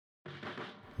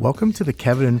Welcome to the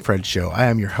Kevin and Fred Show. I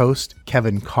am your host,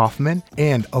 Kevin Kaufman,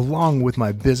 and along with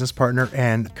my business partner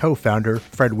and co-founder,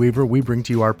 Fred Weaver, we bring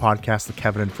to you our podcast, the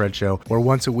Kevin and Fred Show, where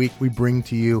once a week we bring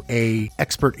to you a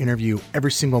expert interview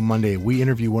every single Monday. We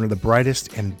interview one of the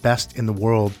brightest and best in the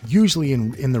world, usually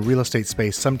in the real estate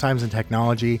space, sometimes in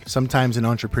technology, sometimes in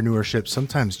entrepreneurship,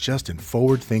 sometimes just in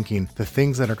forward thinking. The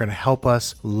things that are going to help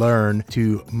us learn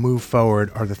to move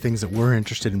forward are the things that we're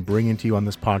interested in bringing to you on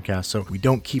this podcast. So we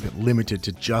don't keep it limited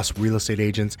to just real estate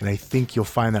agents. And I think you'll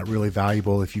find that really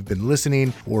valuable if you've been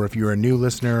listening or if you're a new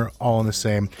listener, all in the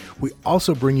same. We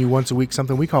also bring you once a week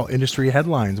something we call industry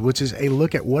headlines, which is a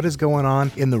look at what is going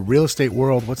on in the real estate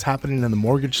world, what's happening in the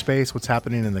mortgage space, what's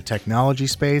happening in the technology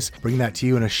space. Bring that to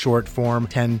you in a short form,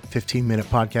 10, 15 minute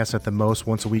podcast at the most,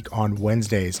 once a week on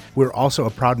Wednesdays. We're also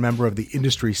a proud member of the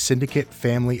Industry Syndicate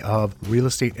family of real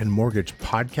estate and mortgage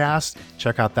podcasts.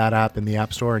 Check out that app in the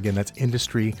App Store. Again, that's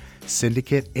Industry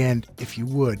Syndicate. And if you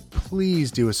would, please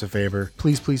do us a favor.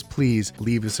 Please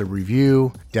leave us a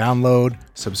review, download,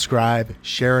 subscribe,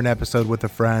 share an episode with a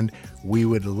friend. We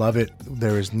would love it.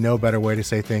 There is no better way to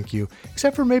say thank you,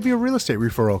 except for maybe a real estate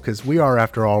referral, because we are,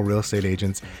 after all, real estate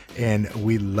agents, and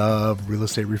we love real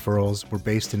estate referrals. We're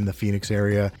based in the Phoenix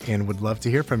area and would love to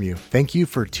hear from you. Thank you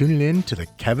for tuning in to the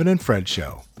Kevin and Fred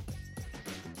Show.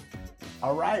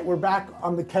 All right, we're back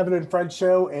on the Kevin and Fred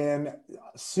Show, and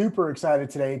super excited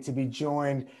today to be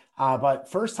joined, but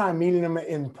first time meeting him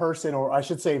in person, or I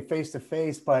should say face to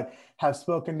face, but have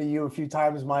spoken to you a few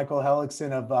times, Michael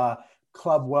Hellickson of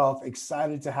Club Wealth.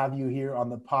 Excited to have you here on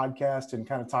the podcast and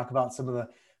kind of talk about some of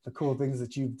the cool things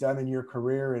that you've done in your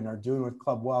career and are doing with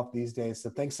Club Wealth these days.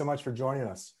 So thanks so much for joining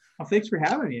us. Well, thanks for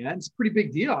having me. It's a pretty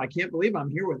big deal. I can't believe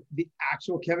I'm here with the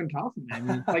actual Kevin Kaufman. I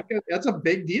mean, that's a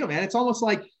big deal, man. It's almost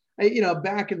like,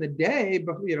 back in the day,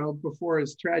 but before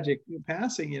his tragic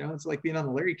passing, it's like being on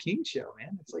the Larry King show,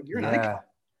 man. It's like you're an icon.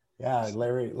 Yeah,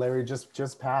 Larry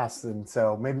just passed, and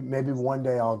so maybe one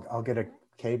day I'll get a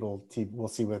cable TV. We'll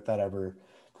see what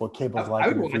cable's like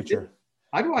in the future.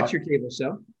 I'd watch your cable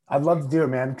show. I'd love to do it,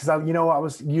 man,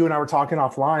 because you and I were talking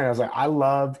offline. I was like, I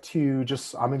love to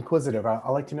I'm inquisitive. I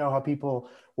like to know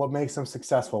what makes them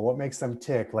successful, what makes them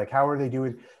tick, like how are they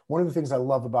doing. One of the things I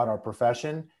love about our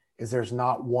profession is there's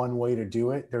not one way to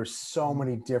do it. There's so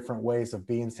many different ways of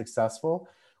being successful,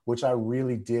 which I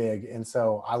really dig. And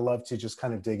so I love to just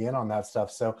kind of dig in on that stuff.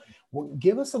 So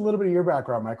give us a little bit of your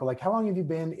background, Michael. Like, how long have you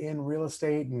been in real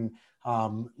estate? And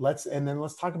let's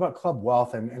talk about Club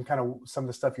Wealth and kind of some of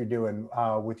the stuff you're doing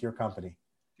with your company.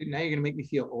 Dude, now you're going to make me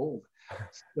feel old.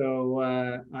 So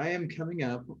I am coming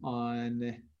up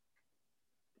on,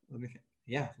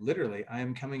 literally, I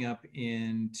am coming up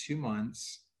in 2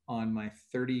 months on my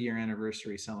 30-year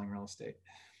anniversary selling real estate.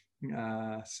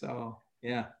 So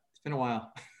yeah, it's been a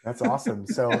while. That's awesome.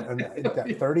 So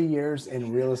that 30 years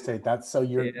in real estate, that's so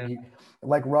you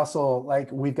like Russell,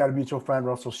 like we've got a mutual friend,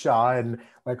 Russell Shaw. And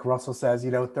like Russell says,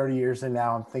 30 years in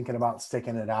now, I'm thinking about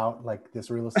sticking it out. Like this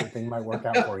real estate thing might work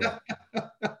out for you.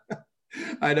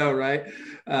 I know, right?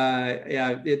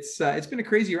 It's been a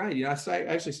crazy ride. I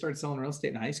actually started selling real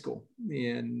estate in high school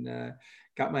and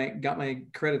got my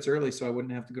credits early, so I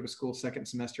wouldn't have to go to school second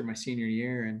semester my senior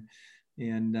year.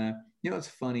 And it's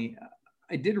funny.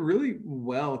 I did really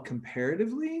well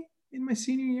comparatively in my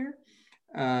senior year.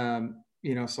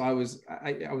 So I was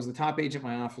the top agent in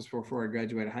my office before I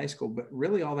graduated high school. But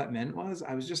really, all that meant was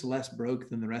I was just less broke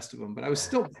than the rest of them. But I was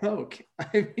still broke.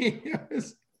 I mean, it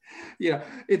was.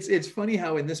 It's funny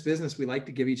how in this business we like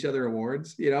to give each other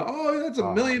awards. Oh, that's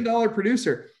 $1 million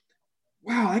producer.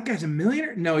 Wow, that guy's a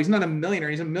millionaire. No, he's not a millionaire.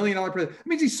 He's $1 million producer. That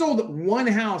means he sold one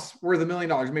house worth $1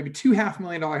 million, maybe two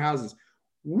 $500,000 houses.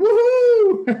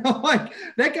 Woohoo! Like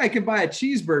that guy could buy a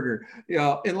cheeseburger,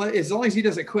 as long as he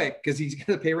does it quick because he's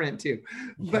going to pay rent too.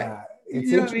 But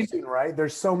it's interesting, right?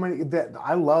 There's so many that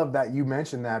I love that you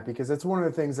mentioned that because it's one of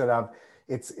the things that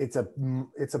it's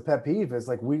a pet peeve is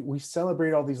like we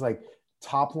celebrate all these like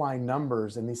top line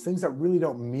numbers and these things that really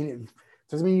don't mean it.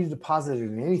 Doesn't mean you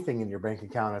deposited anything in your bank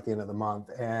account at the end of the month.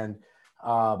 And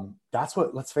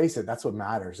let's face it, that's what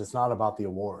matters. It's not about the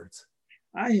awards.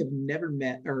 I have never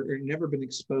met or never been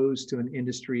exposed to an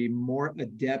industry more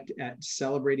adept at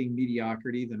celebrating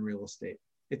mediocrity than real estate.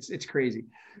 It's crazy.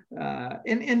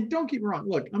 And don't get me wrong.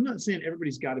 Look, I'm not saying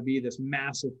everybody's got to be this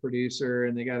massive producer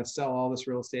and they got to sell all this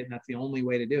real estate and that's the only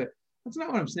way to do it. That's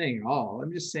not what I'm saying at all.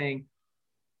 I'm just saying,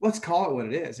 let's call it what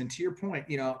it is. And to your point,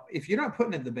 if you're not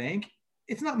putting it in the bank,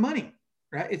 it's not money,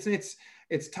 right?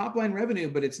 It's top line revenue,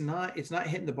 but it's not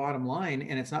hitting the bottom line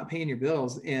and it's not paying your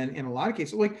bills. And in a lot of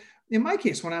cases, like in my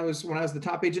case, when I was the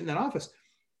top agent in that office,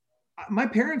 my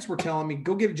parents were telling me,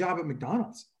 go get a job at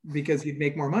McDonald's because you'd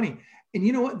make more money. And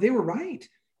you know what? They were right.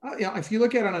 if you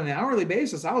look at it on an hourly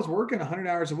basis, I was working 100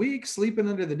 hours a week, sleeping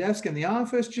under the desk in the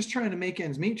office, just trying to make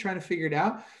ends meet, trying to figure it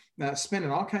out,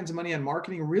 spending all kinds of money on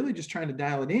marketing, really just trying to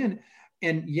dial it in.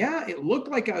 And yeah, it looked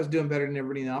like I was doing better than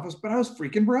everybody in the office, but I was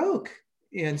freaking broke.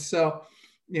 And so,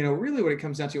 really what it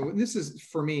comes down to, this is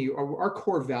for me, our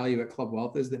core value at Club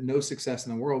Wealth is that no success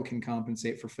in the world can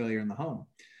compensate for failure in the home.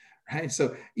 Right.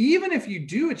 So even if you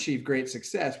do achieve great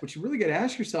success, what you really got to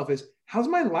ask yourself is, how's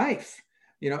my life?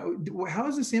 How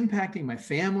is this impacting my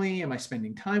family? Am I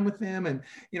spending time with them? And,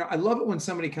 I love it when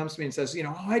somebody comes to me and says,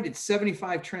 I did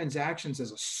 75 transactions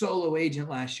as a solo agent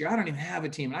last year. I don't even have a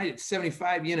team. I did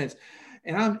 75 units.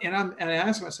 And I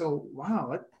ask myself,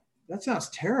 wow, that sounds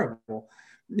terrible.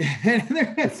 And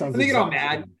they get all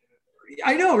mad.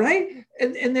 I know, right?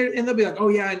 And they'll be like, oh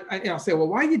yeah. And I'll say, well,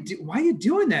 why are you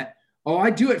doing that? Oh,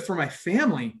 I do it for my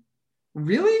family.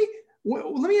 Really?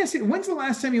 Well, let me ask you, when's the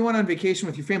last time you went on vacation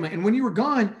with your family? And when you were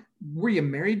gone, were you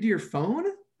married to your phone?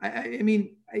 I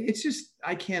mean, it's just,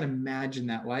 I can't imagine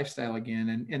that lifestyle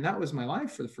again. And that was my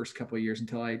life for the first couple of years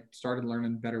until I started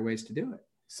learning better ways to do it.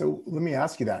 So let me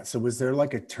ask you that. So was there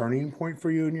like a turning point for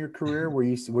you in your career where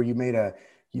you made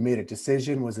a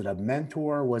decision? Was it a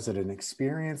mentor? Was it an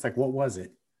experience? Like, what was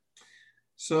it?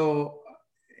 So,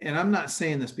 and I'm not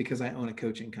saying this because I own a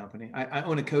coaching company. I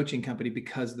own a coaching company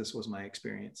because this was my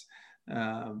experience.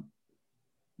 So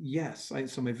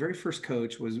my very first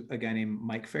coach was a guy named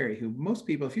Mike Ferry, who most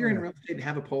people, if you're in real estate and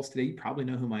have a pulse today, you probably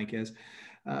know who Mike is.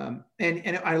 And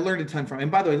I learned a ton from him.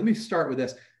 And by the way, let me start with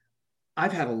this.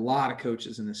 I've had a lot of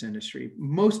coaches in this industry.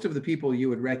 Most of the people you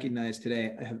would recognize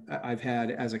today, I've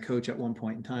had as a coach at one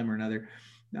point in time or another.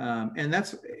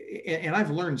 And I've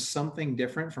learned something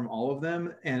different from all of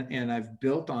them. And I've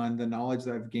built on the knowledge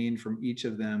that I've gained from each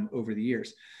of them over the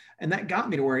years. And that got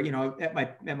me to where,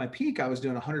 at my peak, I was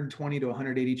doing 120 to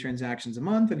 180 transactions a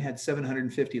month and had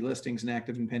 750 listings in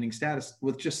active and pending status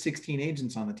with just 16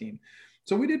 agents on the team.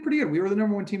 So we did pretty good. We were the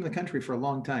number one team in the country for a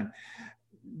long time.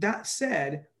 That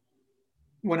said,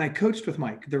 when I coached with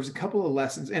Mike, there was a couple of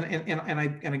lessons, and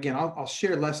again, I'll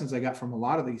share lessons I got from a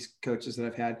lot of these coaches that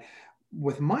I've had.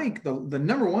 With Mike, the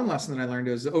number one lesson that I learned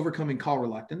was overcoming call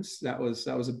reluctance. That was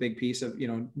a big piece of,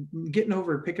 getting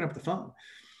over picking up the phone.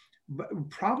 But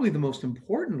probably the most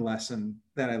important lesson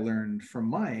that I learned from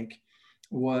Mike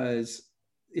was,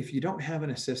 if you don't have an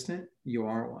assistant, you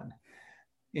are one.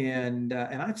 And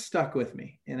that stuck with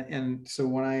me. And so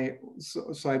when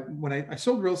I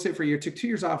sold real estate for a year, took 2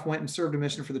 years off, went and served a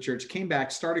mission for the church, came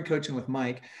back, started coaching with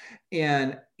Mike.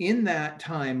 And in that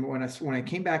time, when I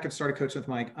came back and started coaching with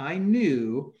Mike, I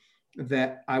knew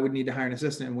that I would need to hire an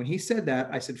assistant. And when he said that,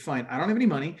 I said, fine, I don't have any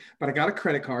money, but I got a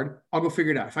credit card. I'll go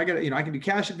figure it out. If I got, I can do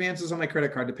cash advances on my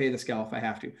credit card to pay this gal if I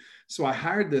have to. So I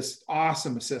hired this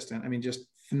awesome assistant. I mean, just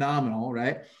phenomenal,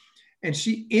 right? And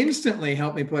she instantly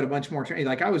helped me put a bunch more,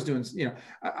 like I was doing,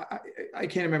 I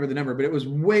can't remember the number, but it was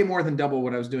way more than double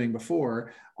what I was doing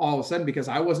before, all of a sudden, because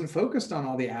I wasn't focused on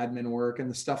all the admin work and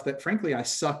the stuff that frankly I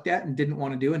sucked at and didn't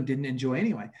want to do and didn't enjoy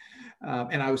anyway.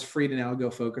 And I was free to now go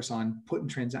focus on putting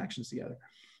transactions together.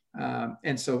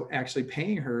 And so actually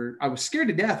paying her, I was scared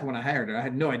to death when I hired her. I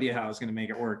had no idea how I was going to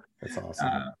make it work. That's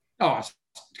awesome. I was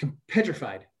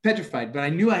petrified, but I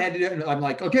knew I had to do it. I'm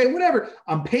like, okay, whatever.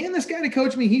 I'm paying this guy to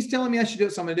coach me. He's telling me I should do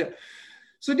it, so I'm going to do it.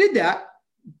 So I did that,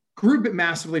 grew it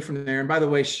massively from there. And by the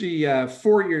way, she,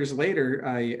 4 years later,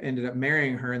 I ended up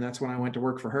marrying her, and that's when I went to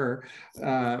work for her.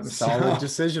 Solid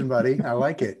decision, buddy. I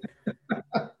like it.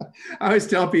 I always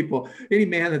tell people, any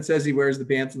man that says he wears the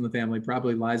pants in the family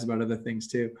probably lies about other things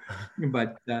too.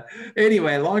 But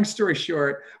anyway, long story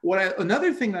short,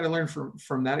 another thing that I learned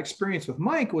from that experience with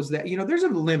Mike was that, there's a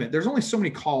limit. There's only so many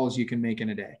calls you can make in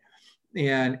a day.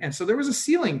 And so there was a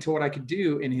ceiling to what I could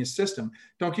do in his system.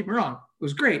 Don't get me wrong. It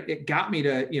was great. It got me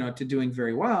to, to doing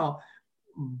very well,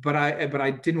 but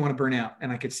I didn't want to burn out,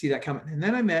 and I could see that coming. And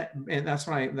then I met, and that's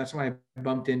when I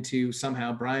bumped into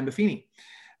somehow Brian Buffini.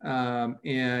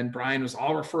 And Brian was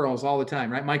all referrals all the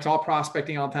time, right? Mike's all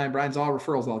prospecting all the time. Brian's all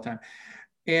referrals all the time.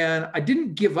 And I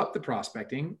didn't give up the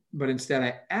prospecting, but instead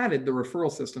I added the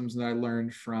referral systems that I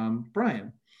learned from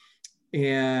Brian,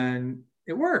 and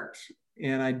it worked.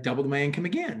 And I doubled my income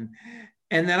again.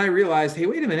 And then I realized, hey,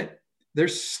 wait a minute,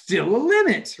 there's still a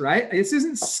limit, right? This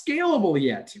isn't scalable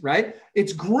yet, right?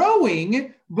 It's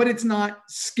growing, but it's not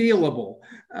scalable.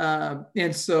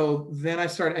 And so then I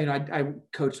started, and I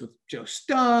coached with Joe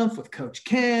Stumpf, with Coach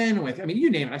Ken, you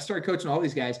name it. I started coaching all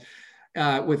these guys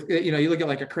with, you look at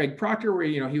like a Craig Proctor where,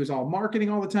 he was all marketing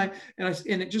all the time. And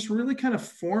it just really kind of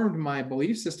formed my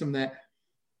belief system that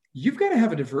you've got to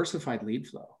have a diversified lead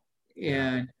flow.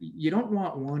 And you don't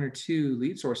want one or two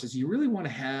lead sources. You really want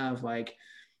to have like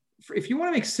if you want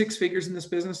to make six figures in this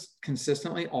business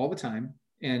consistently all the time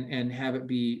and have it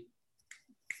be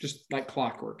just like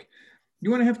clockwork, you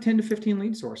want to have 10 to 15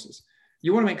 lead sources.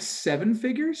 You want to make seven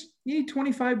figures, you need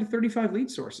 25 to 35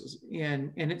 lead sources.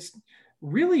 And it's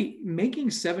really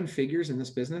making seven figures in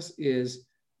this business is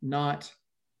not,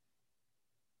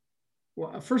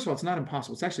 well, first of all, it's not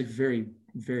impossible. It's actually very,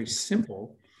 very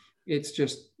simple. It's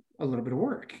just a little bit of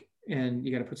work, and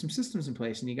you got to put some systems in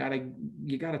place, and you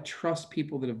got to trust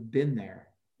people that have been there.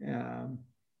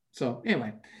 So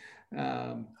anyway,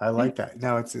 I like that.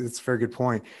 No, it's a very good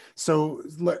point. So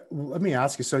let me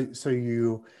ask you. So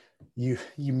you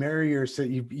marry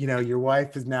your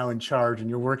wife is now in charge, and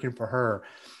you're working for her.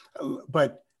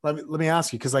 But let me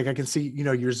ask you, because like I can see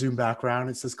your Zoom background.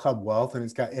 It says Club Wealth, and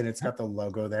it's got the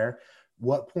logo there.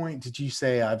 What point did you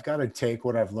say, I've got to take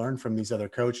what I've learned from these other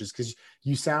coaches? Because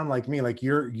you sound like me, like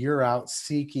you're out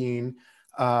seeking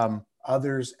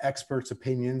others, experts'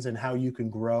 opinions and how you can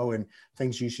grow and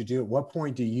things you should do. At what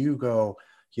point do you go,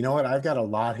 you know what, I've got a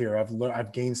lot here.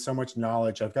 I've gained so much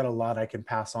knowledge. I've got a lot I can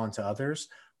pass on to others.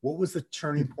 What was the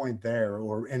turning point there?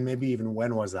 And maybe even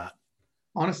when was that?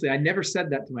 Honestly, I never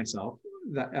said that to myself.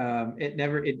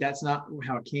 That's not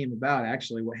how it came about.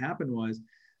 Actually, what happened was,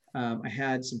 I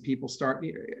had some people start,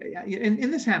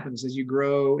 and this happens as you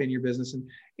grow in your business, and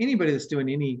anybody that's doing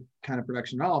any kind of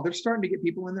production at all, they're starting to get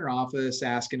people in their office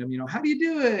asking them, how do you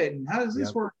do it? And how does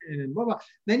this work? And blah, blah.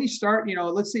 Then you start,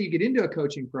 let's say you get into a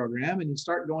coaching program and you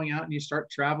start going out and you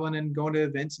start traveling and going to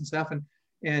events and stuff.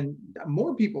 And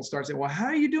more people start saying, well, how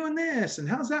are you doing this? And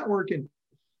how's that working?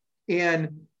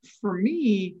 And for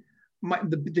me,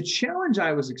 the challenge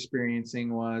I was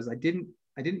experiencing was I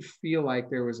didn't feel like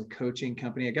there was a coaching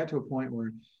company. I got to a point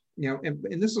where,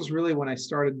 and this was really when I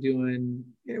started doing,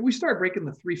 we started breaking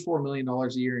the $3-4 million a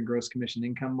year in gross commission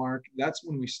income mark. That's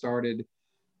when we started,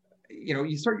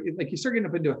 you start getting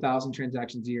up into 1,000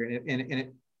 transactions a year,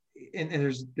 and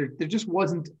there just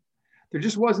wasn't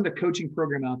a coaching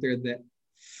program out there that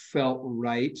felt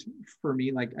right for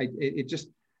me. Like it just,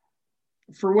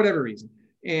 for whatever reason.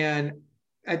 And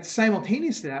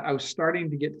simultaneous to that, I was starting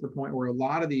to get to the point where a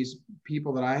lot of these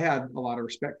people that I had a lot of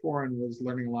respect for and was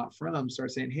learning a lot from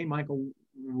started saying, hey, Michael,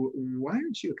 why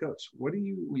aren't you a coach? What do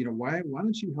why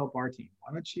don't you help our team?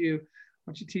 Why don't you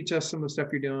teach us some of the stuff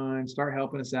you're doing, start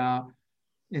helping us out?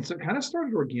 And so it kind of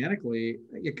started organically,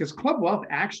 because Club Wealth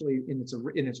actually in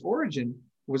its origin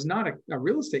was not a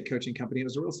real estate coaching company. It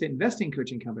was a real estate investing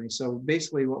coaching company. So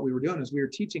basically what we were doing is we were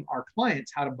teaching our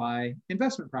clients how to buy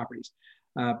investment properties.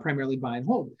 Primarily buy and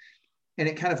hold. And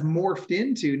it kind of morphed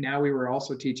into, now we were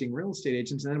also teaching real estate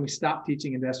agents. And then we stopped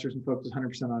teaching investors and focused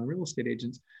 100% on real estate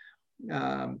agents.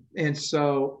 And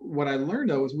so what I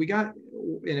learned though, was we got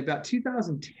in about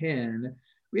 2010,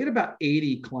 we had about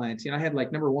 80 clients. I had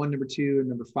like number 1, number 2, and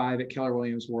number 5 at Keller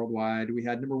Williams worldwide. We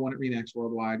had number 1 at RE/MAX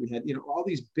worldwide. We had, all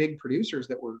these big producers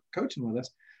that were coaching with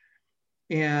us.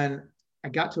 And I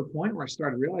got to a point where I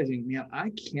started realizing, man,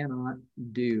 I cannot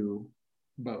do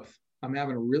both. I'm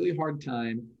having a really hard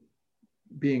time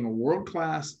being a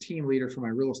world-class team leader for my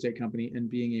real estate company and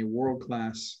being a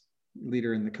world-class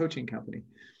leader in the coaching company.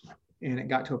 And it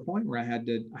got to a point where I had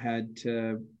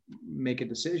to make a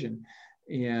decision.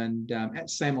 And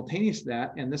at simultaneous to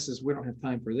that, and we don't have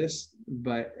time for this,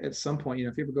 but at some point,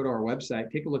 if you ever go to our website,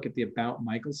 take a look at the About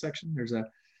Michael section. There's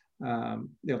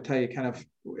they'll tell you kind of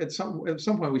at some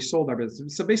point we sold our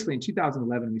business. So basically in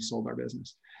 2011, we sold our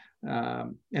business.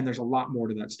 And there's a lot more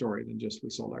to that story than just we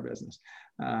sold our business.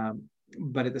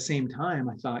 But at the same time,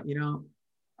 I thought,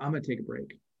 I'm going to take a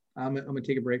break. I'm going to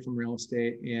take a break from real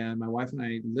estate. And my wife and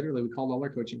I, literally, we called all our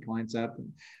coaching clients up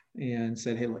and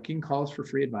said, hey, look, you can call us for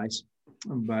free advice,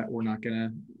 but we're not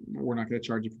going to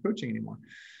charge you for coaching anymore.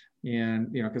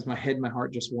 And, because my head and my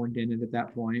heart just weren't in it at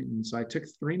that point. And so I took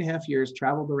 3.5 years,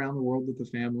 traveled around the world with the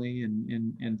family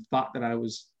and thought that I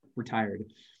was retired.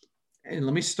 And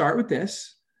let me start with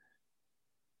this.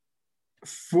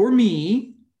 For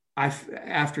me,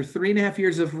 after 3.5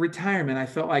 years of retirement, I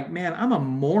felt like, man, I'm a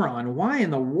moron. Why in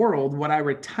the world would I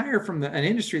retire from an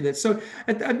industry that's so?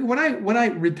 When I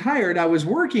retired, I was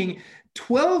working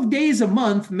 12 days a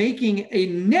month, making a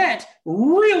net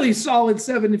really solid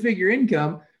 7-figure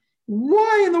income.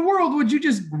 Why in the world would you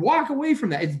just walk away from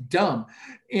that? It's dumb.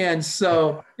 And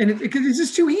so, because it's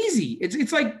just too easy.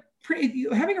 It's like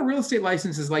having a real estate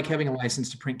license is like having a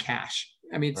license to print cash.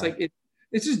 I mean, it's right.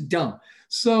 It's just dumb.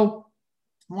 So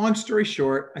long story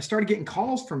short, I started getting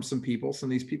calls from some of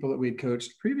these people that we had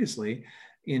coached previously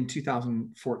in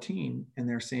 2014. And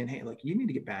they're saying, hey, look, you need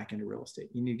to get back into real estate.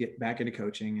 You need to get back into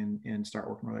coaching and start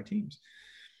working with our teams.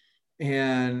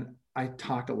 And I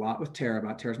talked a lot with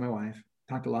Tara's my wife,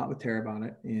 talked a lot with Tara about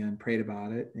it and prayed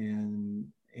about it. And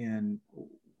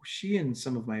she and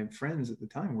some of my friends at the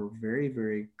time were very,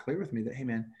 very clear with me that, hey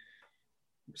man,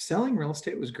 selling real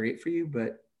estate was great for you,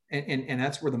 but, and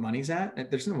that's where the money's at.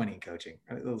 There's no money in coaching.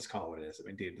 Let's call it what it is. I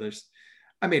mean, dude,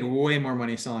 I made way more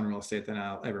money selling real estate than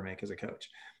I'll ever make as a coach.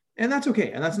 And that's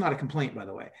okay. And that's not a complaint, by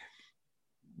the way.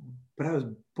 But I was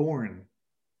born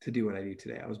to do what I do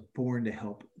today. I was born to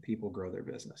help people grow their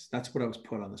business. That's what I was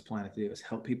put on this planet to do, is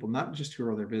help people not just to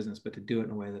grow their business, but to do it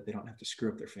in a way that they don't have to screw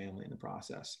up their family in the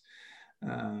process.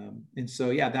 And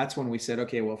so, yeah, that's when we said,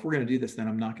 okay, well, if we're going to do this, then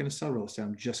I'm not going to sell real estate.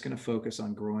 I'm just going to focus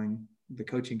on growing the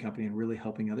coaching company and really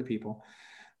helping other people.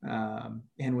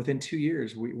 And within 2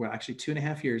 years, actually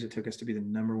 2.5 years, it took us to be the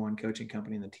 #1 coaching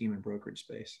company in the team and brokerage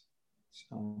space.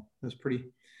 So it was pretty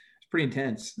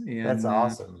intense. And that's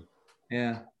awesome.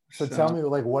 Yeah. So tell me,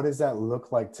 like, what does that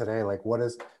look like today? Like,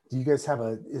 do you guys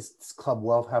is Club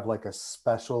Wealth have like a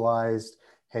specialized,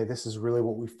 hey, this is really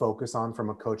what we focus on from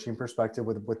a coaching perspective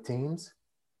with teams?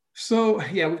 So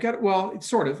yeah, we've got, well, it's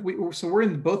sort of, so we're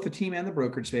in both the team and the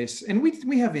brokerage space, and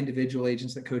we have individual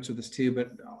agents that coach with us too,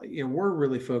 but we're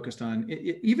really focused on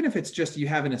even if it's just, you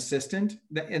have an assistant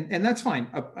and that's fine.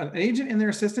 An agent and their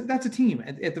assistant, that's a team.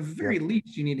 At the very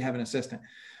least, you need to have an assistant.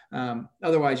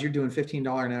 Otherwise you're doing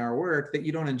 $15 an hour work that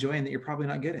you don't enjoy and that you're probably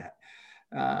not good at.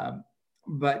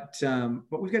 But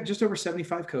we've got just over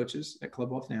 75 coaches at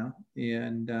Club Wealth now.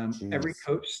 And every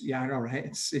coach, yeah, I know, right?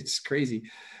 It's crazy.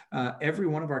 Every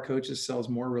one of our coaches sells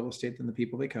more real estate than the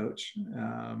people they coach.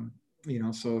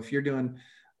 So if you're doing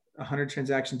 100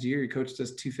 transactions a year, your coach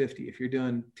does 250. If you're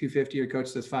doing 250, your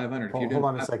coach does 500. Hold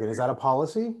on a second. Is that a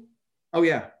policy? Oh,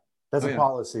 yeah. That's a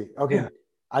policy. Okay. Yeah.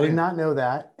 I did not know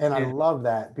that. And I love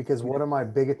that, because one of my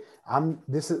biggest,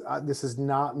 this is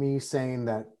not me saying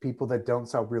that people that don't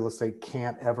sell real estate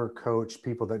can't ever coach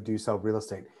people that do sell real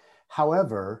estate.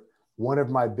 However, one of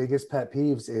my biggest pet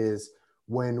peeves is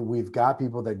when we've got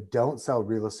people that don't sell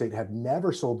real estate, have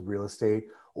never sold real estate,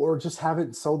 or just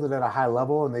haven't sold it at a high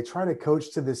level, and they try to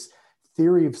coach to this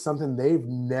theory of something they've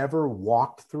never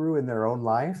walked through in their own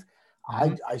life.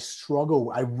 I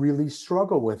struggle. I really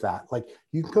struggle with that. Like,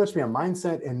 you can coach me on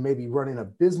mindset and maybe running a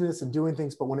business and doing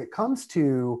things, but when it comes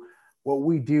to what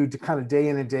we do to kind of day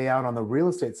in and day out on the real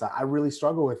estate side, I really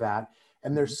struggle with that.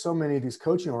 And there's so many of these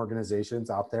coaching organizations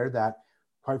out there that,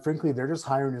 quite frankly, they're just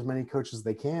hiring as many coaches as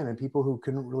they can. And people who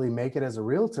couldn't really make it as a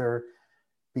realtor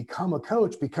become a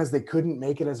coach because they couldn't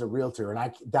make it as a realtor.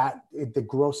 And it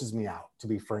grosses me out, to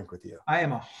be frank with you. I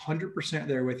am 100%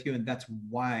 there with you. And that's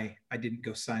why I didn't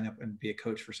go sign up and be a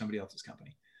coach for somebody else's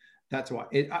company. That's why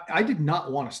I did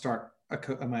not want to start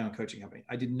my own coaching company.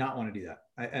 I did not want to do that.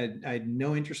 I had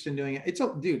no interest in doing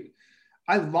it. Dude,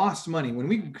 I lost money. When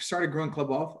we started growing Club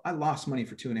Wealth, I lost money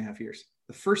for 2.5 years.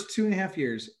 The first 2.5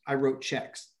 years, I wrote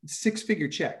checks, 6-figure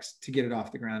checks, to get it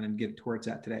off the ground and get it to where it's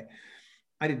at today.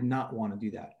 I did not want to do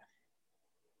that,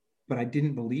 but I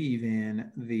didn't believe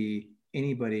in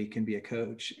anybody can be a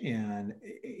coach, and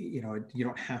you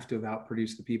don't have to have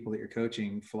outproduced the people that you're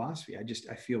coaching philosophy.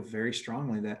 I feel very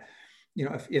strongly that,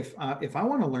 if I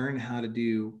want to learn how to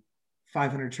do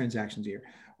 500 transactions a year,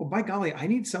 well, by golly, I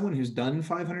need someone who's done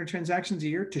 500 transactions a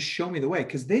year to show me the way,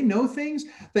 because they know things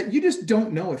that you just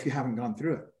don't know if you haven't gone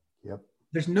through it. Yep.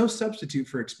 There's no substitute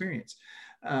for experience.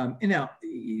 And now,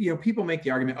 people make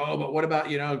the argument, oh, but what about,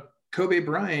 Kobe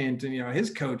Bryant and, his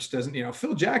coach doesn't,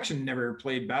 Phil Jackson never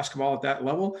played basketball at that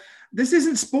level. This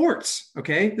isn't sports.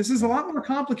 Okay. This is a lot more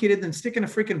complicated than sticking a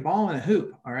freaking ball in a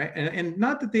hoop. All right. And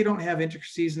not that they don't have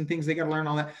intricacies and things, they got to learn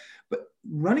all that, but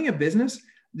running a business,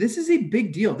 this is a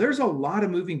big deal. There's a lot of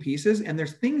moving pieces, and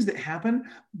there's things that happen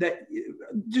that,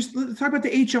 just let's talk about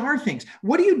the HR things.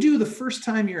 What do you do the first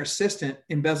time your assistant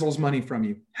embezzles money from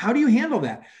you? How do you handle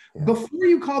that? Yeah. Before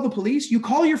you call the police, you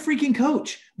call your freaking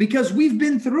coach, because we've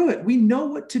been through it. We know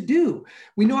what to do.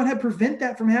 We know how to prevent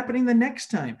that from happening the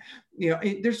next time.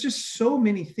 There's just so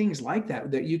many things like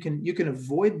that you can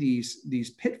avoid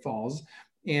these pitfalls.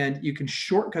 And you can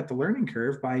shortcut the learning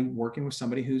curve by working with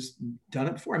somebody who's done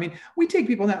it before. I mean, we take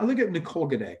people now. Look at Nicole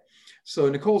Gaudet. So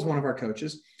Nicole's one of our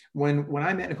coaches. When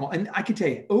I met Nicole, and I could tell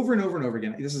you over and over and over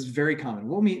again, this is very common.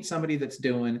 We'll meet somebody that's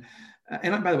doing,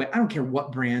 and by the way, I don't care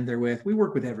what brand they're with. We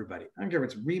work with everybody. I don't care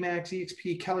if it's Remax,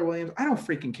 EXP, Keller Williams. I don't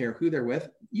freaking care who they're with.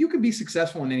 You could be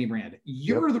successful in any brand.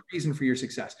 You're the reason for your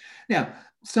success. Now,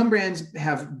 some brands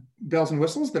have bells and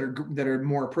whistles that are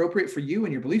more appropriate for you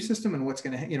and your belief system and what's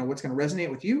going to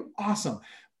resonate with you. Awesome.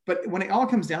 But when it all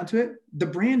comes down to it, the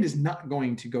brand is not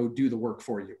going to go do the work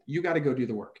for you. You got to go do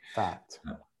the work. Fact.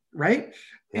 Right?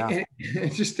 Yeah. And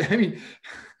it's just, I mean,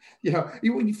 you're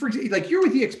with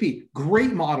EXP,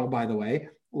 great model, by the way.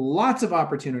 Lots of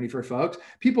opportunity for folks.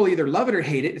 People either love it or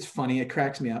hate it. It's funny. It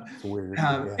cracks me up. It's weird.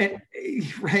 And,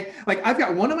 right. Like I've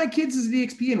got one of my kids is a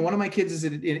DXP and one of my kids is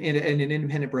in an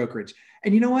independent brokerage.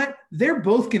 And you know what? They're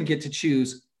both going to get to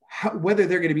choose whether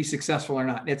they're going to be successful or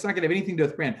not. It's not going to have anything to do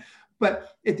with brand. But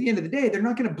at the end of the day, they're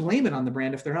not going to blame it on the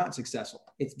brand if they're not successful.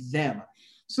 It's them.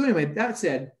 So anyway, that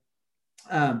said,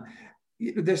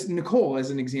 there's Nicole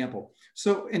as an example.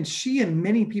 So, and she and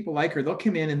many people like her, they'll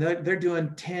come in and they're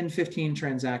doing 10, 15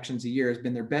 transactions a year. It's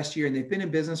been their best year. And they've been in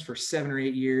business for 7 or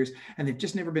 8 years. And they've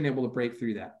just never been able to break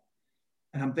through that.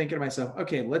 And I'm thinking to myself,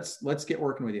 okay, let's get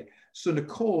working with you. So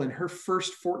Nicole, in her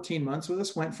first 14 months with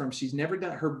us, went from, she's never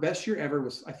done, her best year ever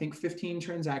was, I think, 15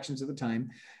 transactions at the time.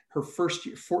 Her first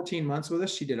year, 14 months with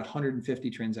us, she did 150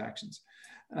 transactions.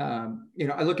 I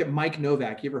look at Mike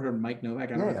Novak. You ever heard of Mike Novak?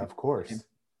 Yeah, of course.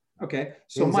 Okay.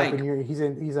 So he's Mike,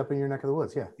 he's up in your neck of the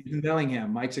woods. Yeah. He's in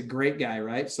Bellingham. Mike's a great guy,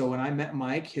 right? So when I met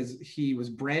Mike, he was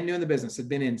brand new in the business, had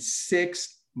been in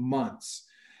 6 months.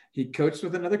 He coached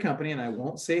with another company, and I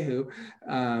won't say who,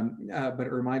 but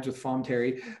it reminds with Fom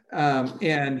Terry.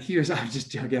 And he was, I'm just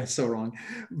joking, that's so wrong.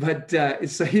 But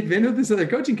so he'd been with this other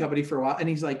coaching company for a while, and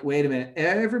he's like, wait a minute,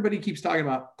 everybody keeps talking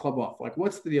about Club Wealth. Like,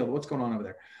 what's the deal? What's going on over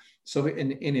there? So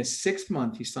in his 6th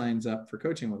month, he signs up for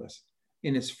coaching with us.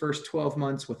 In his first 12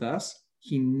 months with us,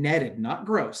 he netted, not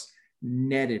gross,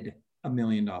 netted $1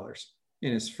 million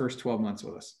in his first 12 months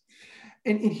with us.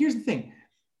 And here's the thing.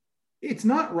 It's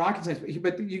not rocket science,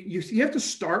 but you have to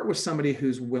start with somebody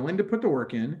who's willing to put the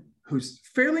work in, who's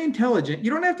fairly intelligent.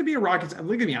 You don't have to be a rocket scientist.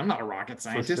 Look at me. I'm not a rocket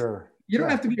scientist. For sure. You don't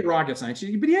have to be a rocket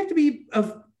scientist, but you have to be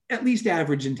of at least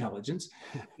average intelligence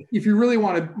if you really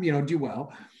want to, do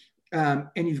well. And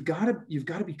you've got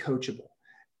to be coachable.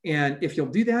 And if you'll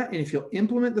do that, and if you'll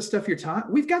implement the stuff you're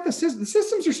taught, we've got the system. The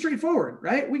systems are straightforward,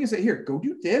 right? We can say, here, go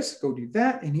do this, go do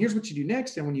that. And here's what you do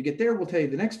next. And when you get there, we'll tell you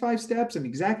the next 5 steps and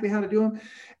exactly how to do them.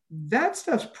 That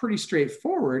stuff's pretty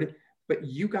straightforward, but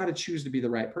you got to choose to be the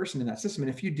right person in that system. And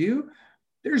if you do,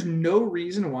 there's no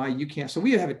reason why you can't. So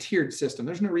we have a tiered system.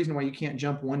 There's no reason why you can't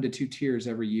jump 1 to 2 tiers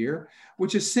every year,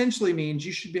 which essentially means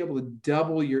you should be able to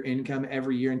double your income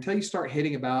every year until you start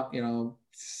hitting about,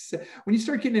 when you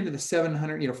start getting into the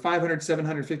 700, 500,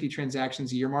 750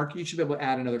 transactions a year mark, you should be able to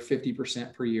add another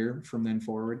 50% per year from then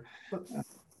forward.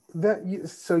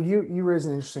 So you raise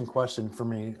an interesting question for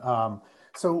me.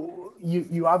 So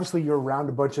you obviously you're around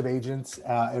a bunch of agents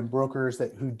and brokers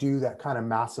who do that kind of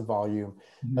massive volume.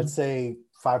 Mm-hmm. Let's say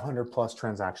 500 plus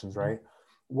transactions, right?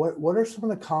 What are some of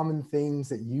the common things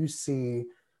that you see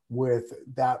with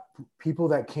that people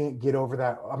that can't get over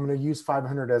that? I'm going to use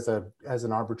 500 as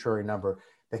an arbitrary number.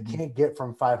 They can't get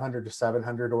from 500 to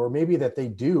 700, or maybe that they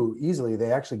do easily.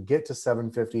 They actually get to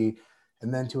 750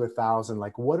 and then to 1,000.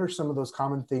 Like, what are some of those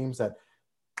common themes that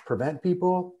prevent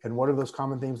people, and what are those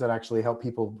common themes that actually help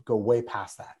people go way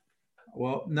past that?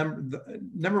 Well,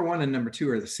 number 1 and number 2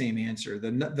 are the same answer.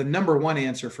 The number 1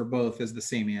 answer for both is the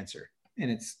same answer, and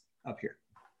it's up here.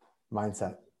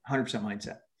 Mindset. 100%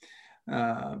 mindset.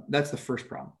 That's the first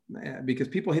problem, because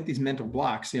people hit these mental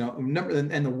blocks, and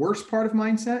the worst part of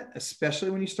mindset,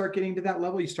 especially when you start getting to that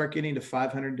level, you start getting to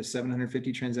 500 to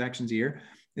 750 transactions a year,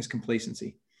 is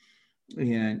complacency.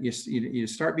 And you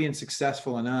start being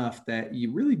successful enough that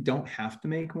you really don't have to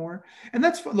make more. And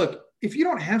that's, look, if you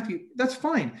don't have to, that's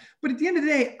fine. But at the end of the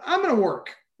day, I'm going to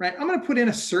work, right? I'm going to put in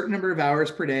a certain number of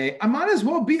hours per day. I might as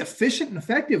well be efficient and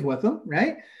effective with them,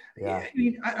 right? Yeah. I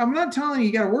mean, I'm not telling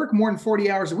you got to work more than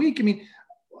 40 hours a week. I mean,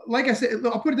 like I said,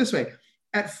 I'll put it this way.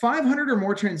 At 500 or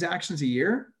more transactions a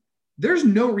year, there's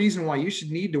no reason why you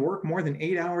should need to work more than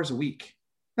 8 hours a week.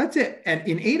 That's it. And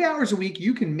in 8 hours a week,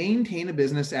 you can maintain a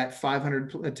business at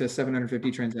 500 to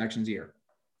 750 transactions a year.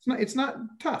 It's not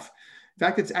tough. In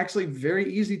fact, it's actually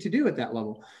very easy to do at that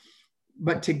level.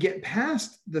 But to get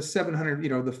past the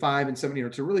 700, the 5 and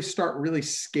 7, to really start really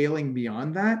scaling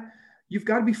beyond that, you've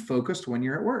got to be focused when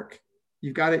you're at work.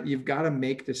 You've got to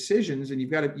make decisions, and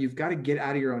you've got to get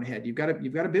out of your own head. You've got to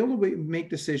be able to make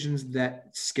decisions that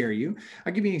scare you.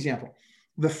 I'll give you an example.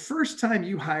 The first time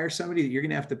you hire somebody that you're going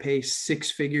to have to pay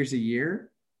 6 figures a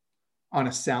year on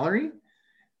a salary,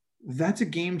 that's a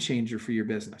game changer for your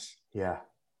business. Yeah.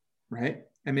 Right.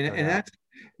 I mean, and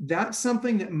that's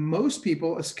something that most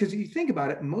people, because you think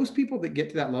about it, most people that get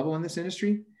to that level in this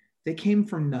industry, they came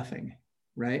from nothing,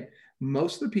 right?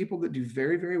 Most of the people that do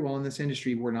very, very well in this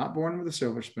industry were not born with a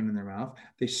silver spoon in their mouth.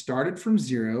 They started from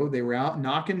zero. They were out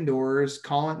knocking doors,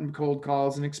 calling cold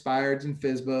calls and expireds and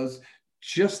FSBOs,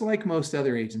 just like most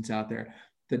other agents out there.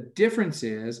 The difference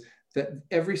is that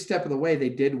every step of the way, they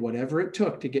did whatever it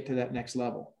took to get to that next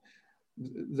level.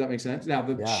 Does that make sense? Now,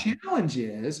 the challenge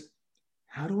is,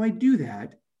 how do I do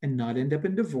that and not end up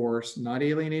in divorce, not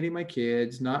alienating my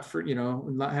kids, not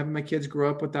having my kids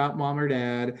grow up without mom or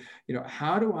dad.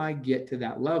 How do I get to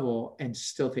that level and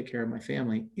still take care of my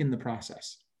family in the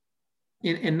process?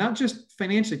 And not just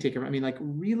financially take care of, like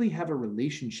really have a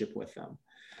relationship with them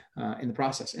in the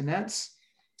process. And that's,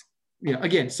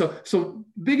 again, so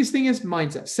biggest thing is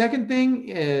mindset. Second thing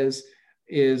is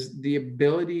the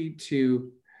ability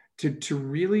to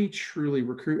really truly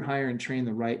recruit, hire, and train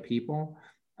the right people.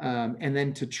 And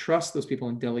then to trust those people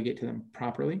and delegate to them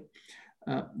properly.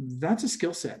 That's a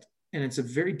skill set. And it's a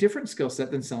very different skill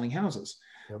set than selling houses.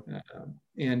 Yep.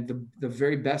 And the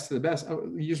very best of the best, I'll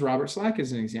use Robert Slack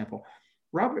as an example.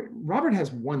 Robert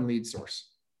has one lead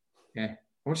source. Okay. I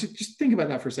want you to just think about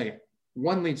that for a second.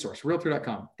 One lead source,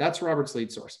 realtor.com. That's Robert's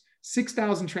lead source.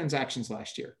 6,000 transactions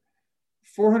last year.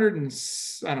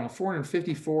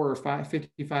 454 or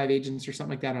 55 agents or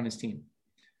something like that on his team.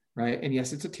 Right. And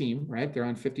yes, it's a team, right? They're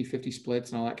on 50-50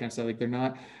 splits and all that kind of stuff. Like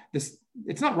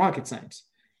it's not rocket science.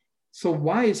 So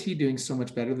why is he doing so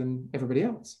much better than everybody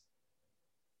else?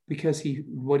 Because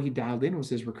what he dialed in was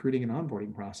his recruiting and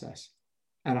onboarding process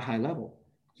at a high level.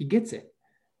 He gets it.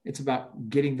 It's about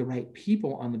getting the right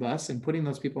people on the bus and putting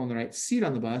those people in the right seat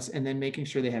on the bus and then making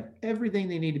sure they have everything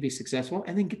they need to be successful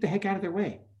and then get the heck out of their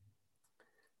way.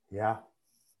 Yeah.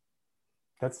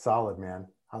 That's solid, man.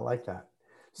 I like that.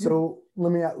 So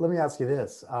let me ask you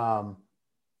this.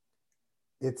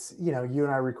 It's, you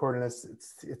and I recording this,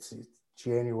 it's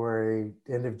January,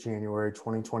 end of January,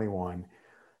 2021.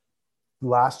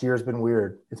 Last year has been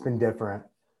weird. It's been different.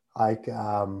 Like,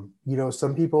 some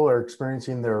people are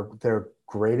experiencing their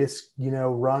greatest,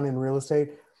 run in real estate.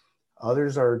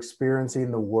 Others are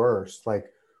experiencing the worst. Like,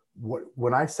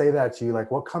 when I say that to you,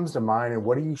 like, what comes to mind and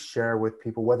what do you share with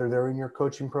people, whether they're in your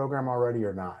coaching program already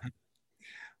or not?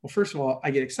 Well, first of all,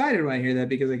 I get excited when I hear that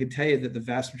because I can tell you that the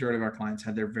vast majority of our clients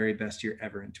had their very best year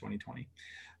ever in 2020.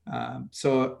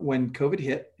 So when COVID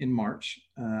hit in March,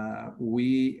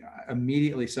 we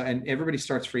immediately saw, and everybody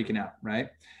starts freaking out,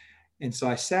 right? And so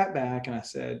I sat back and I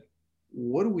said,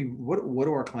 what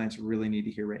do our clients really need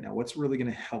to hear right now? What's really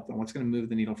going to help them? What's going to move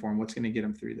the needle for them? What's going to get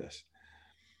them through this?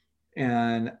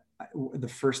 And the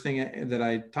first thing that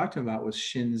I talked to him about was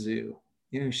Sun Tzu.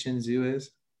 You know who Sun Tzu is?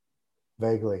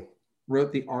 Vaguely.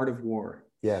 Wrote The Art of War.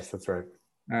 Yes, that's right.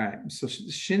 All right. So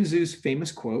Sun Tzu's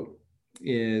famous quote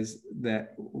is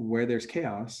that where there's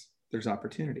chaos, there's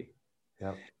opportunity.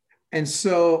 Yep. And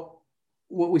so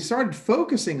what we started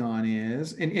focusing on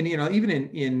is, and even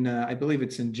in I believe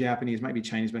it's in Japanese, might be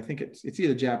Chinese, but I think it's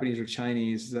either Japanese or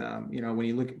Chinese. When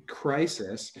you look at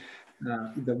crisis,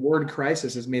 the word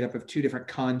crisis is made up of two different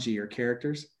kanji or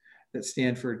characters that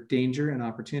stand for danger and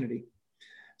opportunity.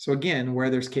 So again,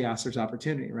 where there's chaos, there's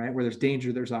opportunity, right? Where there's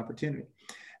danger, there's opportunity.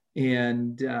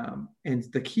 And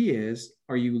the key is,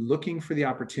 are you looking for the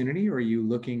opportunity or are you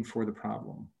looking for the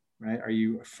problem, right? Are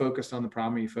you focused on the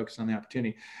problem or are you focused on the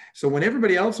opportunity? So when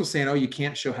everybody else was saying, oh, you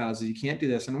can't show houses, you can't do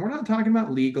this. And we're not talking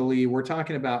about legally, we're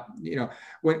talking about,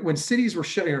 when cities were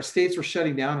shutting or states were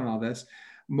shutting down and all this,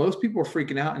 most people were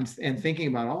freaking out and thinking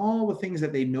about all the things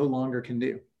that they no longer can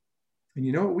do. And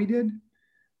you know what we did?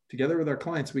 Together with our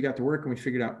clients, we got to work and we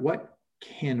figured out, what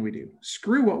can we do?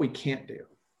 Screw what we can't do.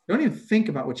 Don't even think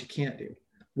about what you can't do.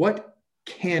 What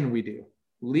can we do?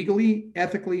 Legally,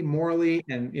 ethically, morally,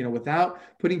 and without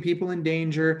putting people in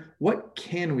danger, what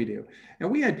can we do? And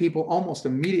we had people almost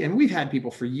immediately, and we've had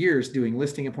people for years doing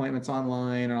listing appointments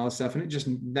online and all this stuff. And it just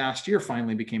last year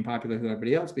finally became popular with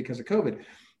everybody else because of COVID.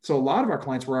 So a lot of our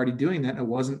clients were already doing that. And it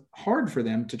wasn't hard for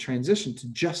them to transition to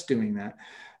just doing that.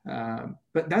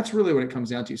 But that's really what it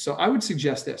comes down to. So I would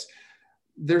suggest this.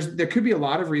 There could be a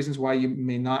lot of reasons why you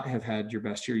may not have had your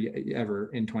best year ever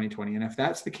in 2020. And if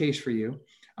that's the case for you,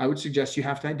 I would suggest you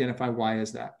have to identify, why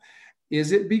is that?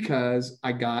 Is it because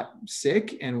I got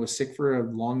sick and was sick for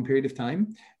a long period of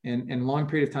time, and long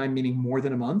period of time meaning more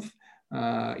than a month?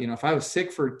 If I was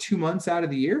sick for 2 months out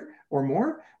of the year or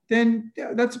more, then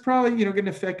that's probably, going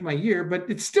to affect my year, but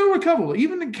it's still recoverable.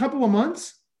 Even a couple of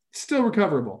months, still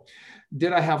recoverable.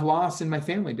 Did I have loss in my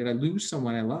family? Did I lose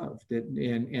someone I loved?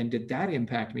 And did that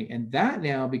impact me? And that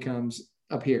now becomes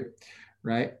up here,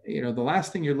 right? The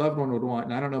last thing your loved one would want,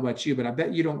 and I don't know about you, but I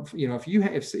bet you don't,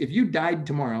 if you died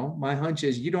tomorrow, my hunch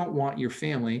is you don't want your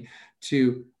family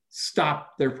to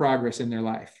stop their progress in their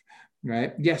life,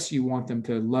 right? Yes, you want them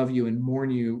to love you and mourn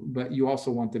you, but you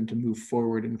also want them to move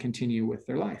forward and continue with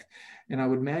their life. And I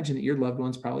would imagine that your loved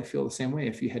ones probably feel the same way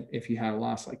if you had a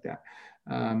loss like that.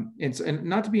 And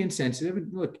not to be insensitive,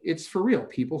 look, it's for real.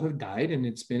 People have died, and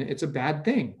it's a bad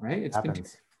thing, right? It's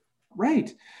happens.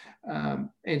 Right.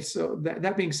 And so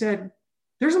that being said,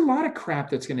 There's a lot of crap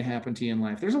that's going to happen to you in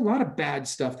life. There's a lot of bad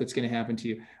stuff that's going to happen to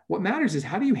you. What matters is,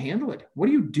 how do you handle it? What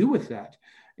do you do with that?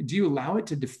 Do you allow it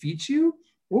to defeat you,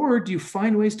 or do you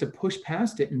find ways to push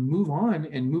past it and move on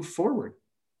and move forward?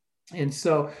 And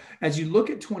so as you look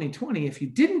at 2020, if you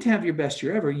didn't have your best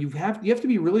year ever, you have to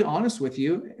be really honest with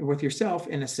yourself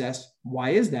and assess,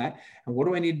 why is that? And what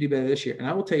do I need to do better this year? And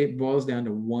I will tell you, it boils down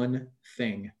to one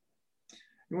thing.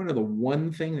 You want to know the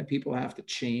one thing that people have to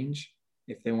change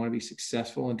if they want to be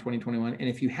successful in 2021? And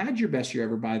if you had your best year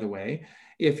ever, by the way,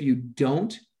 if you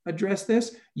don't address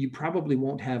this, you probably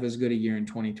won't have as good a year in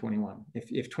 2021.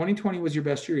 If 2020 was your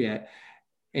best year yet,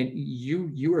 and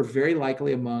you are very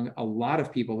likely among a lot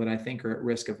of people that I think are at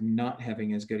risk of not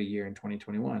having as good a year in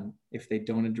 2021 if they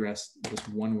don't address this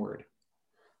one word.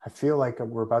 I feel like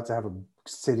we're about to have a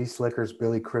City Slickers,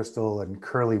 Billy Crystal, and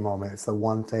Curly moment. It's the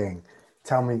one thing.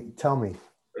 Tell me.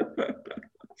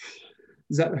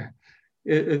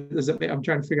 Is that I'm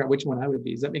trying to figure out which one I would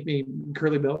be. Does that make me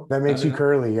Curly Bill? That makes you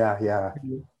curly. Yeah.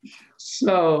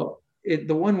 So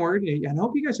the one word, and I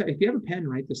hope you guys, if you have a pen,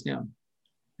 write this down.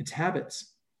 It's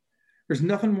habits. There's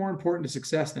nothing more important to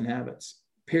success than habits,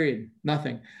 period.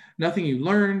 Nothing you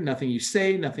learn, nothing you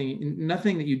say, nothing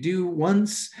that you do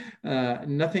once,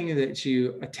 nothing that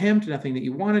you attempt, nothing that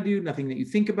you want to do, nothing that you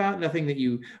think about, nothing that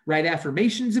you write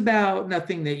affirmations about,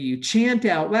 nothing that you chant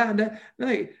out loud.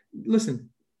 Listen,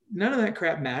 none of that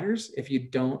crap matters if you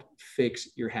don't fix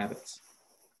your habits,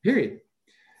 period.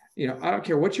 I don't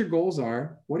care what your goals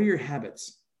are. What are your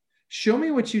habits? Show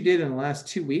me what you did in the last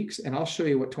 2 weeks, and I'll show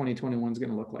you what 2021 is going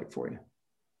to look like for you.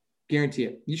 Guarantee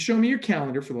it. You show me your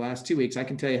calendar for the last 2 weeks, I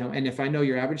can tell you how, and if I know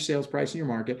your average sales price in your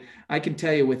market, I can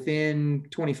tell you within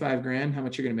 25 grand how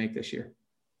much you're going to make this year.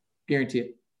 Guarantee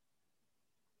it.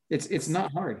 It's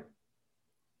not hard.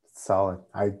 Solid.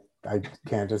 I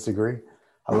can't disagree.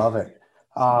 I love it.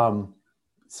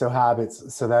 So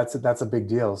habits. So that's a big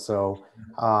deal. So,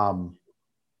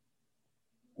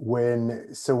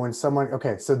 when someone,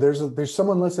 okay, so there's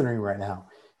someone listening right now,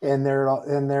 and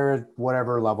they're at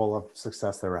whatever level of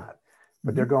success they're at,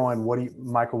 but they're going,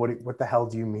 Michael, what the hell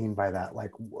do you mean by that?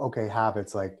 Like, okay,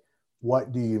 habits, like,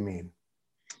 what do you mean?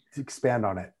 Expand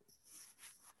on it.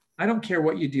 I don't care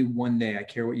what you do one day. I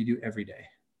care what you do every day.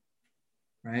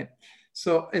 Right.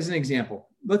 So as an example,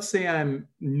 let's say I'm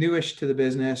newish to the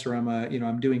business, or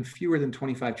I'm doing fewer than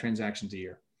 25 transactions a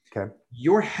year. Okay.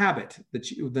 Your habit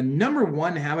the number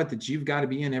one habit that you've got to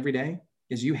be in every day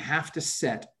is you have to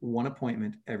set one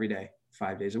appointment every day,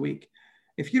 5 days a week.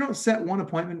 If you don't set one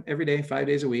appointment every day, 5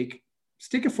 days a week,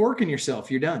 stick a fork in yourself.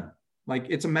 You're done. Like,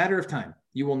 it's a matter of time.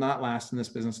 You will not last in this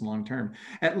business long term,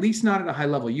 at least not at a high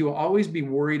level. You will always be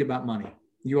worried about money.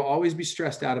 You will always be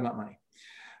stressed out about money.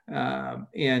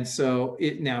 And so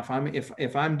now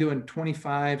if I'm doing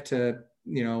 25 to,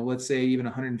 let's say even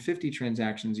 150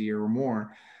 transactions a year or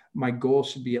more, my goal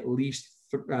should be at least,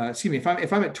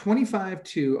 if I'm at 25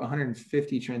 to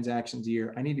 150 transactions a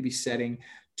year, I need to be setting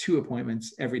 2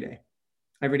 appointments every day.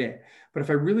 But if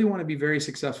I really want to be very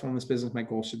successful in this business, my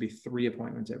goal should be 3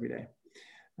 appointments every day.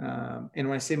 And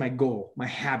when I say my goal, my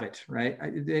habit, right?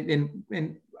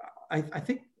 I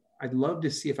think I'd love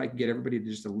to see if I can get everybody to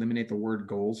just eliminate the word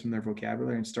goals from their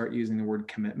vocabulary and start using the word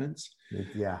commitments.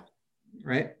 Yeah.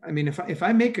 Right. I mean, if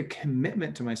I make a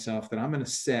commitment to myself that I'm going to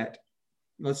set,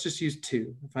 let's just use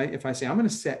 2. If I say I'm going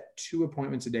to set 2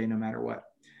 appointments a day, no matter what,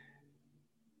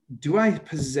 do I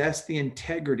possess the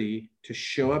integrity to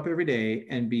show up every day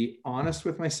and be honest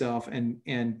with myself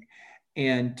and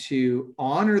to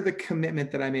honor the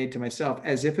commitment that I made to myself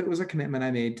as if it was a commitment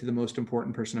I made to the most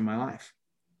important person in my life,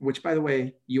 which, by the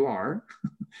way, you are.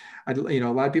 A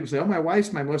lot of people say, oh, my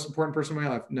wife's my most important person in my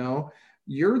life. No,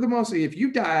 you're the most. If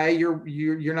you die,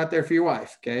 you're not there for your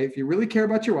wife. Okay. If you really care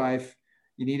about your wife,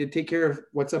 you need to take care of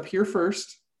what's up here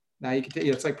first. Now you can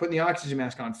it's like putting the oxygen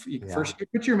mask on. First you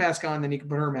put your mask on, then you can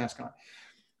put her mask on.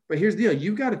 But here's the deal.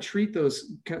 You've got to treat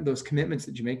those commitments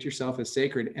that you make to yourself as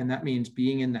sacred. And that means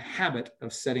being in the habit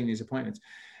of setting these appointments.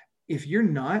 If you're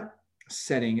not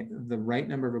setting the right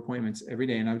number of appointments every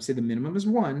day, and I would say the minimum is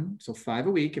 1, so 5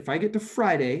 a week. If I get to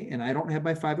Friday and I don't have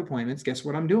my 5 appointments, guess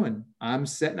what I'm doing? I'm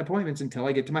setting appointments until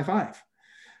I get to my 5.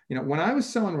 When I was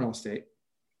selling real estate,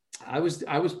 I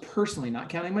was personally, not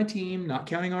counting my team, not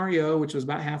counting REO, which was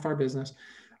about half our business,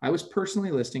 I was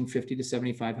personally listing 50 to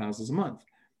 75 houses a month.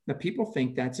 Now, people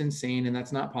think that's insane and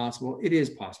that's not possible. It is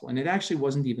possible. And it actually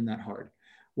wasn't even that hard.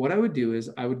 What I would do is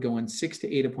I would go on 6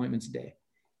 to 8 appointments a day.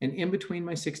 And in between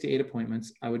my 6 to 8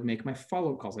 appointments, I would make my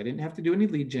follow-up calls. I didn't have to do any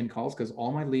lead gen calls because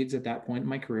all my leads at that point in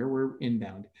my career were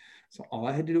inbound. So all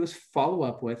I had to do was follow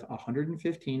up with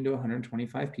 115 to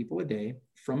 125 people a day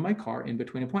from my car in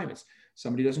between appointments.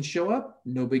 Somebody doesn't show up,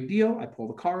 no big deal. I pull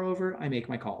the car over, I make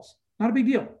my calls. Not a big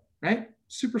deal, right?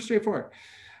 Super straightforward.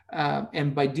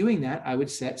 And by doing that, I would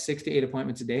set 6 to 8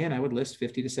 appointments a day, and I would list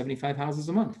 50 to 75 houses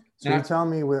a month. So you're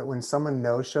telling me when someone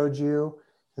no-showed you,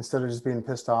 instead of just being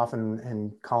pissed off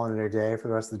and calling it a day for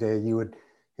the rest of the day, you would,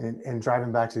 and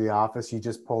driving back to the office, you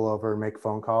just pull over, make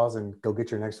phone calls, and go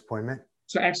get your next appointment?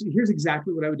 So actually, here's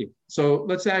exactly what I would do. So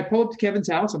let's say I pull up to Kevin's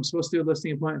house. I'm supposed to do a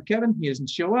listing appointment with Kevin. He doesn't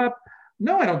show up.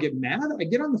 No, I don't get mad. I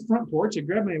get on the front porch. I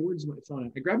grab my phone.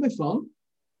 I grab my phone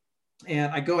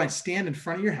and I stand in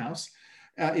front of your house.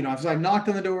 If I've knocked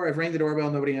on the door, I've rang the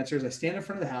doorbell, nobody answers. I stand in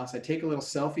front of the house. I take a little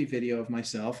selfie video of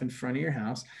myself in front of your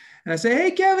house. And I say, hey,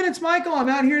 Kevin, it's Michael. I'm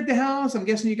out here at the house. I'm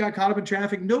guessing you got caught up in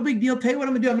traffic. No big deal. Tell you what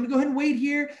I'm going to do. I'm going to go ahead and wait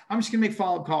here. I'm just going to make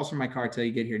follow-up calls from my car till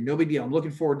you get here. No big deal. I'm looking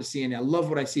forward to seeing you. I love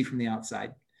what I see from the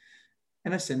outside.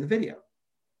 And I send the video.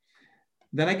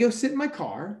 Then I go sit in my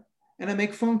car and I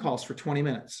make phone calls for 20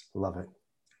 minutes. Love it.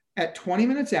 At 20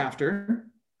 minutes after,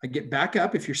 I get back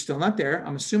up. If you're still not there,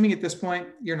 I'm assuming at this point,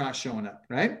 you're not showing up,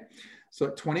 right? So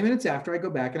at 20 minutes after, I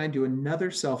go back and I do another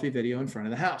selfie video in front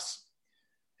of the house.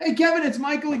 Hey, Kevin, it's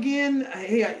Michael again.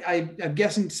 Hey, I'm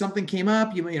guessing something came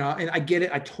up, and I get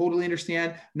it. I totally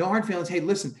understand. No hard feelings. Hey,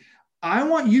 listen, I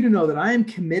want you to know that I am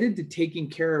committed to taking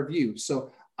care of you.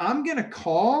 So I'm going to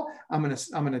call, I'm going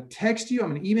to text you, I'm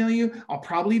going to email you. I'll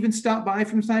probably even stop by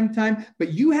from time to time,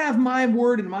 but you have my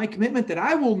word and my commitment that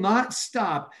I will not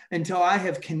stop until I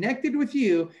have connected with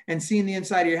you and seen the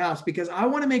inside of your house, because I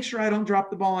want to make sure I don't drop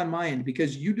the ball on my end,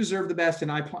 because you deserve the best.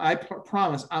 And I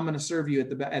promise I'm going to serve you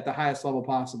at the highest level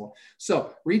possible.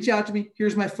 So reach out to me.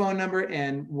 Here's my phone number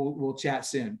and we'll chat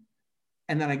soon.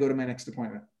 And then I go to my next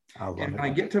appointment. And when I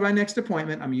get to my next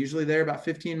appointment, I'm usually there about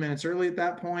 15 minutes early at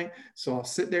that point. So I'll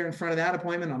sit there in front of that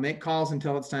appointment. I'll make calls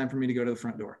until it's time for me to go to the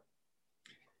front door.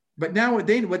 But now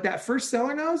what that first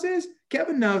seller knows is,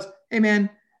 Kevin knows, hey man,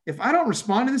 if I don't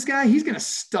respond to this guy, he's going to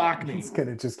stalk me. He's going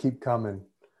to just keep coming.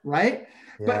 Right?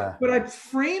 Yeah. But I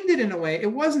framed it in a way.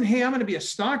 It wasn't, hey, I'm going to be a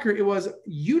stalker. It was,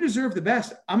 you deserve the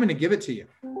best. I'm going to give it to you.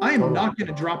 I am not going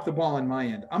to drop the ball on my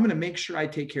end. I'm going to make sure I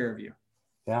take care of you.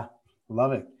 Yeah.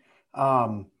 Love it.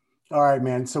 All right,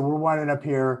 man. So we're winding up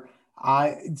here.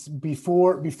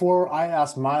 Before I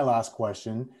ask my last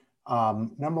question,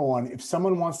 number one, if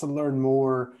someone wants to learn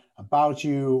more about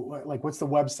you, like what's the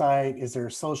website? Is there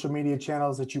social media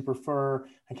channels that you prefer?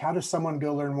 Like how does someone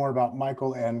go learn more about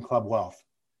Michael and Club Wealth?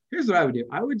 Here's what I would do.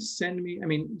 I would certainly you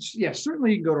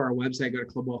can go to our website, go to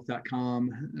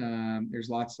clubwealth.com. There's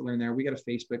lots to learn there. We got a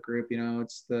Facebook group,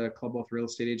 it's the Club Wealth Real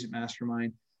Estate Agent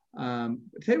Mastermind. Tell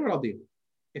you what I'll do.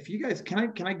 If you guys, can I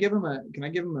give them a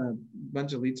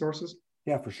bunch of lead sources?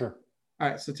 Yeah, for sure. All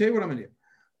right. So tell you what I'm going to do.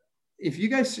 If you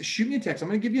guys shoot me a text, I'm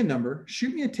going to give you a number,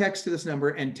 shoot me a text to this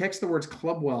number and text the words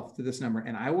Club Wealth to this number.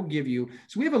 And I will give you,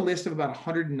 so we have a list of about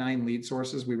 109 lead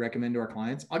sources we recommend to our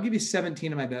clients. I'll give you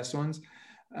 17 of my best ones.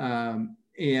 The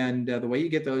way you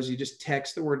get those, you just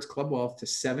text the words Club Wealth to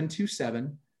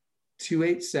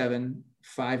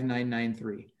 727-287-5993. I'll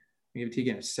give it to you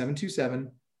again. It's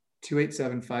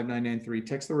 727-287-5993.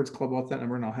 Text the words Club Wealth, that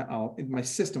number, and my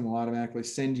system will automatically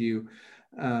send you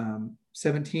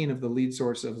 17 of the lead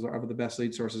sources, of the best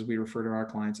lead sources we refer to our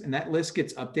clients. And that list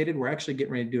gets updated. We're actually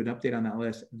getting ready to do an update on that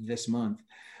list this month.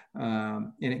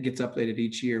 And it gets updated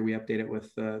each year. We update it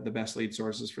with the best lead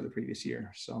sources for the previous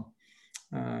year. So,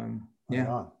 yeah.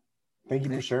 Right. Thank you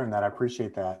for sharing that. I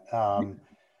appreciate that. All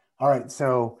right.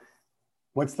 So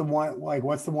what's the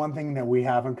one thing that we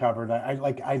haven't covered?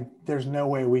 There's no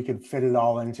way we could fit it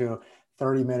all into a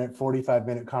 30-minute,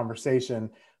 45-minute conversation.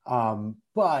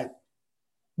 But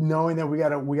knowing that we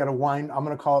gotta wind, I'm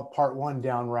going to call it part one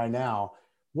down right now.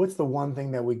 What's the one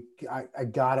thing that I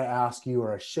gotta ask you,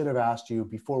 or I should have asked you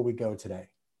before we go today?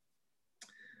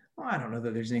 Well, I don't know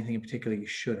that there's anything in particular you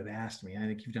should have asked me. I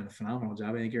think you've done a phenomenal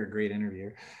job. I think you're a great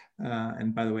interviewer.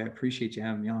 And by the way, I appreciate you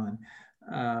having me on.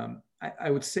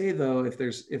 I would say though, if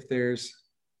there's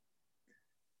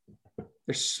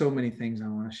so many things I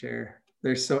want to share.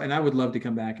 And I would love to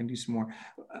come back and do some more.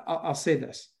 I'll say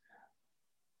this.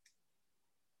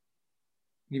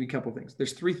 I'll give you a couple of things.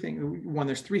 There's three things. One,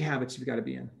 there's three habits you've got to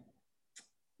be in.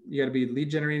 You got to be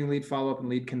lead generating, lead follow-up, and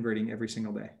lead converting every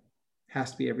single day.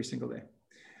 Has to be every single day.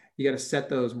 You got to set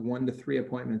those 1 to 3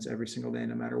 appointments every single day,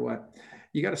 no matter what.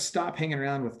 You got to stop hanging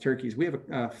around with turkeys. We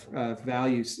have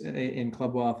values in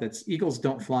Club Wealth. That's eagles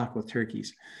don't flock with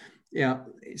turkeys.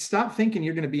 Stop thinking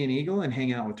you're going to be an eagle and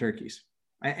hang out with turkeys.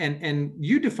 And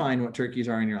you define what turkeys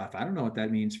are in your life. I don't know what that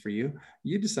means for you.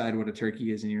 You decide what a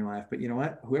turkey is in your life, but you know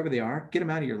what? Whoever they are, get them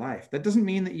out of your life. That doesn't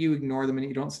mean that you ignore them and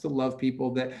you don't still love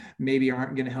people that maybe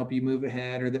aren't going to help you move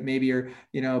ahead or that maybe are,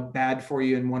 bad for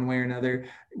you in one way or another.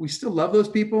 We still love those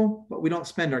people, but we don't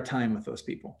spend our time with those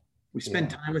people. We spend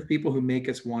time with people who make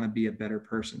us want to be a better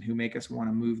person, who make us want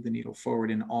to move the needle forward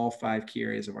in all 5 key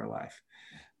areas of our life.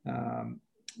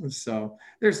 So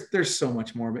there's so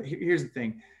much more, but here's the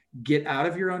thing. Get out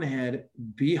of your own head,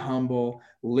 be humble,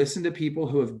 listen to people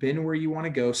who have been where you want to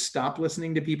go, stop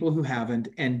listening to people who haven't,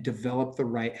 and develop the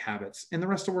right habits, and the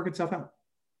rest will work itself out.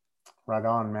 Right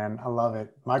on, man. I love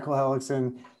it. Michael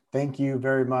Hellickson, thank you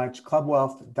very much.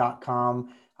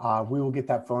 Clubwealth.com. We will get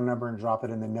that phone number and drop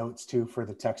it in the notes too for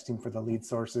the texting for the lead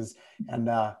sources. And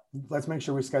let's make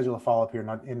sure we schedule a follow-up here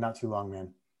not too long,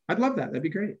 man. I'd love that. That'd be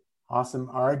great. Awesome.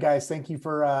 All right, guys. Thank you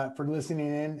for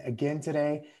listening in again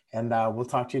today. And we'll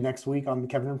talk to you next week on the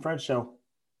Kevin and Fred Show.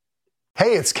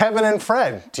 Hey, it's Kevin and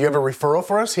Fred. Do you have a referral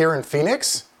for us here in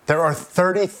Phoenix? There are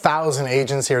 30,000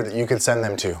 agents here that you could send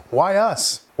them to. Why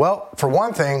us? Well, for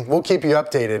one thing, we'll keep you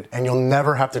updated and you'll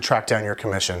never have to track down your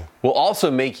commission. We'll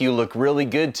also make you look really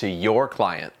good to your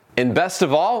client. And best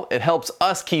of all, it helps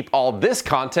us keep all this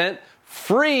content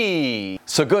free.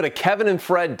 So go to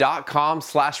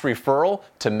kevinandfred.com/referral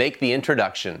to make the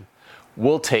introduction.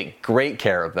 We'll take great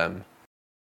care of them.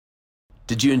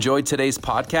 Did you enjoy today's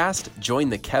podcast? Join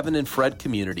the Kevin and Fred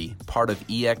community, part of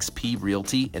eXp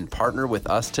Realty, and partner with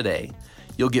us today.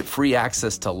 You'll get free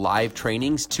access to live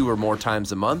trainings 2 or more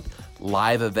times a month,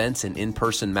 live events and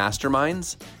in-person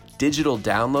masterminds, digital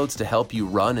downloads to help you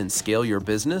run and scale your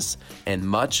business, and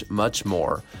much, much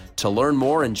more. To learn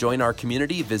more and join our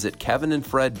community, visit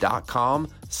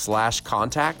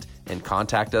kevinandfred.com/contact and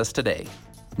contact us today.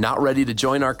 Not ready to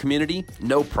join our community?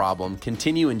 No problem.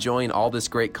 Continue enjoying all this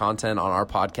great content on our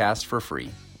podcast for free.